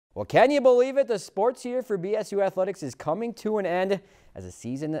Well, can you believe it? The sports year for BSU athletics is coming to an end as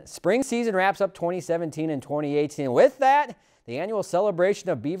the spring season wraps up 2017 and 2018. With that, the annual celebration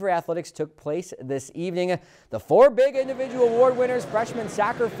of Beaver athletics took place this evening. The four big individual award winners, freshman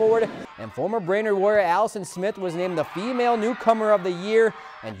soccer forward and former Brainerd Warrior Allison Smith, was named the female newcomer of the year,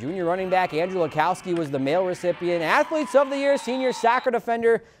 and junior running back Andrew Lakowski was the male recipient. Athletes of the year, senior soccer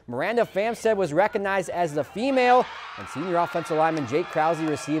defender Miranda Famestad was recognized as the female, and senior offensive lineman Jake Krause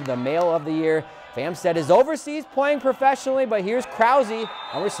received the male of the year. Famestad is overseas playing professionally, but here's Krause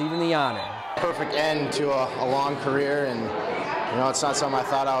on receiving the honor. Perfect end to a long career, and it's not something I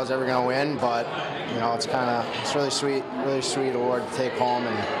thought I was ever going to win, but it's really sweet award to take home,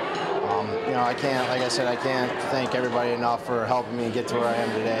 and I can't thank everybody enough for helping me get to where I am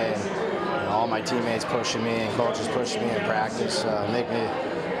today, and all my teammates pushing me and coaches pushing me in practice, make me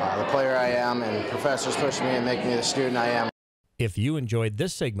the player I am, and professors pushing me and making me the student I am. If you enjoyed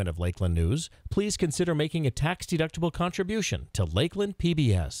this segment of Lakeland News, please consider making a tax-deductible contribution to Lakeland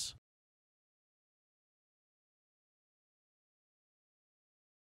PBS.